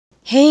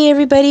Hey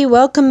everybody,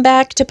 welcome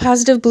back to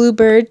Positive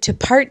Bluebird to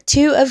part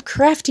 2 of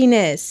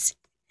Craftiness.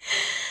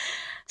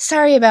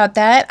 Sorry about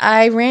that.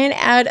 I ran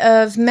out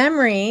of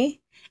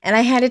memory and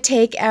I had to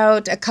take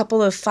out a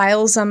couple of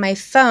files on my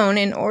phone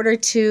in order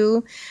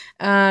to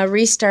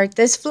restart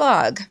this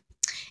vlog.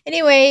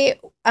 Anyway,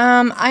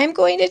 I'm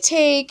going to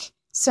take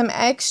some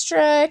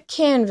extra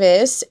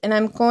canvas and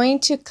I'm going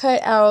to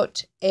cut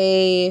out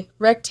a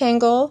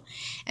rectangle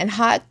and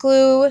hot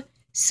glue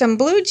some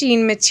blue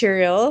jean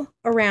material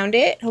around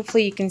it.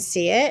 Hopefully you can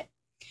see it.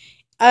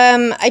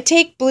 I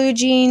take blue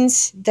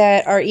jeans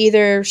that are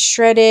either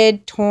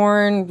shredded,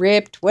 torn,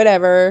 ripped,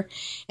 whatever,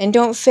 and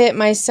don't fit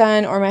my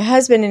son or my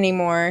husband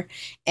anymore,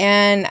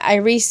 and I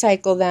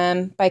recycle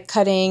them by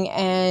cutting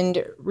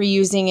and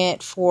reusing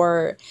it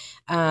for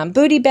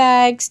booty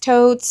bags,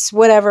 totes,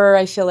 whatever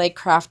I feel like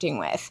crafting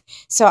with.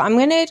 So I'm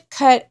going to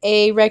cut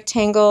a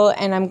rectangle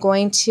and I'm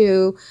going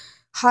to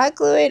hot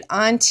glue it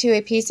onto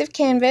a piece of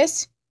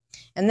canvas.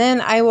 And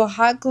then I will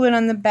hot glue it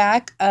on the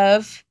back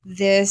of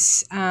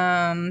this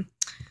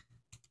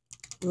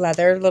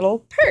leather little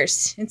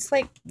purse. It's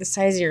like the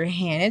size of your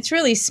hand. It's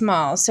really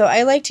small. So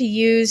I like to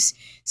use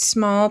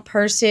small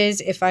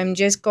purses if I'm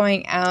just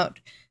going out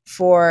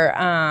for,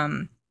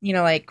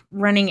 like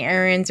running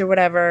errands or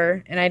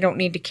whatever. And I don't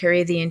need to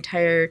carry the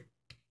entire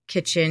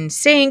kitchen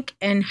sink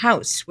and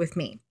house with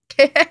me.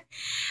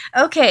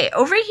 Okay,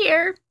 over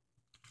here,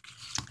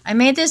 I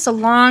made this a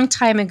long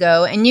time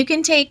ago. And you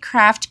can take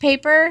craft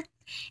paper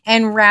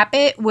and wrap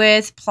it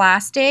with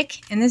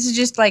plastic. And this is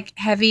just like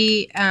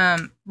heavy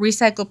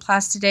recycled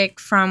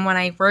plastic from when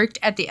I worked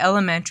at the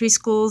elementary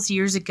schools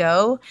years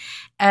ago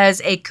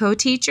as a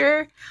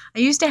co-teacher. I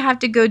used to have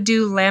to go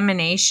do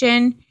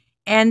lamination,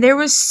 and there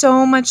was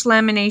so much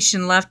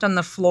lamination left on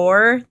the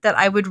floor that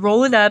I would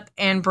roll it up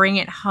and bring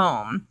it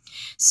home.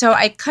 So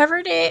I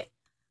covered it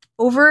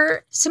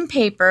over some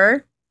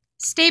paper,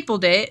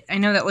 stapled it. I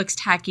know that looks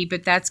tacky,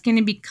 but that's going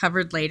to be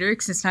covered later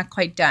because it's not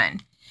quite done.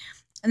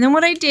 And then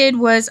what I did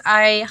was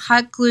I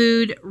hot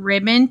glued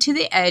ribbon to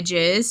the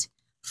edges,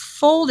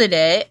 folded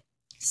it,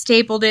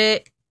 stapled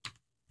it,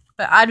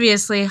 but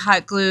obviously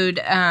hot glued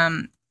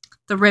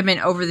the ribbon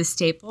over the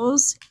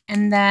staples.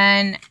 And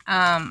then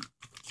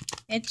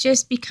it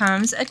just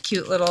becomes a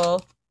cute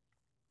little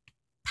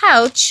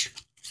pouch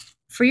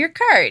for your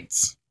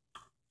cards.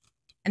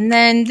 And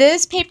then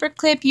this paper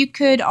clip, you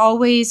could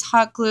always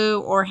hot glue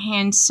or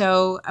hand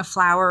sew a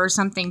flower or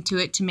something to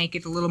it to make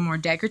it a little more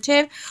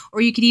decorative.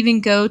 Or you could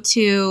even go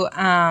to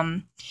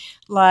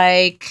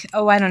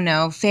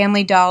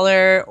Family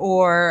Dollar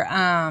or,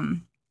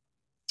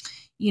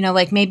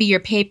 like maybe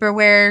your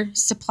paperware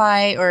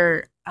supply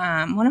or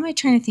what am I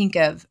trying to think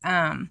of?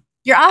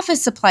 Your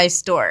office supply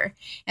store.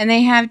 And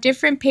they have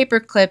different paper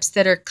clips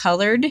that are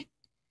colored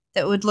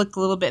that would look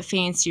a little bit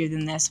fancier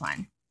than this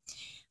one.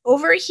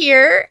 Over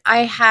here,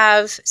 I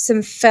have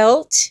some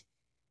felt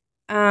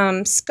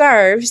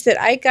scarves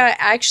that I got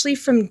actually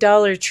from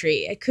Dollar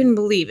Tree. I couldn't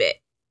believe it.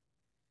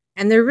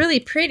 And they're really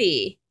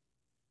pretty.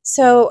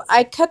 So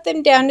I cut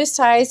them down to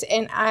size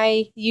and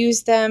I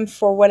use them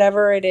for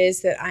whatever it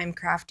is that I'm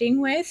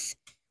crafting with.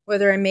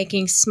 Whether I'm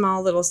making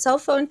small little cell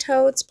phone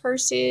totes,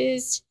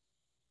 purses,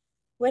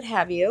 what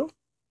have you.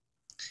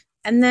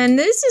 And then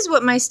this is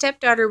what my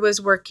stepdaughter was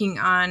working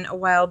on a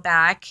while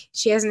back.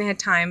 She hasn't had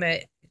time,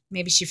 but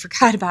maybe she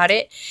forgot about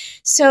it.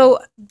 So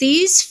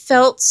these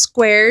felt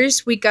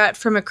squares we got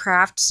from a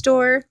craft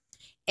store,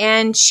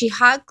 and she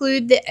hot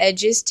glued the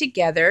edges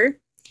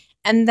together.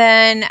 And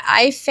then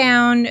I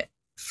found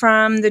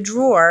from the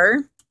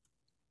drawer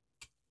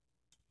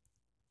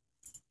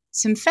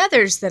some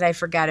feathers that I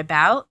forgot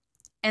about.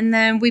 And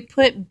then we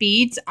put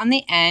beads on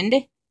the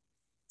end.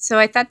 So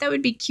I thought that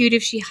would be cute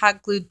if she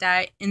hot glued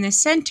that in the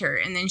center.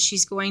 And then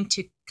she's going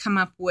to come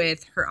up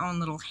with her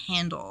own little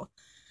handle.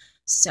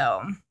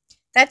 So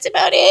that's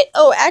about it.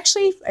 Oh,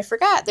 actually, I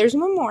forgot. There's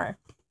one more.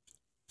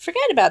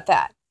 Forgot about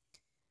that.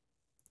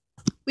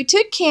 We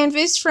took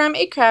canvas from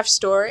a craft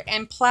store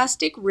and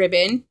plastic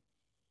ribbon,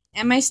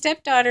 and my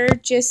stepdaughter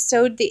just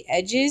sewed the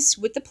edges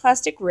with the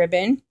plastic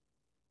ribbon.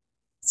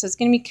 So it's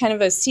going to be kind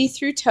of a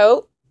see-through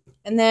tote.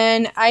 And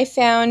then I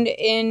found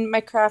in my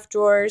craft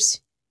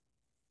drawers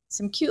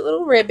some cute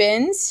little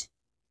ribbons.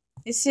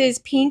 This is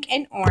pink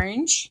and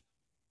orange,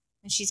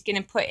 and she's going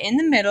to put in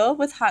the middle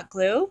with hot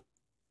glue.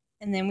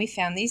 And then we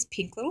found these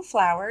pink little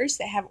flowers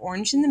that have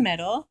orange in the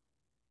middle.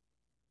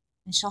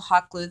 And she'll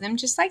hot glue them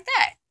just like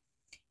that.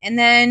 And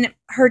then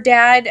her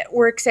dad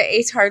works at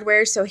Ace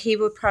Hardware, so he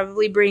will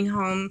probably bring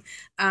home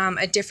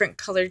a different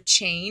colored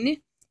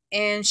chain.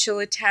 And she'll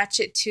attach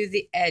it to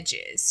the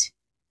edges.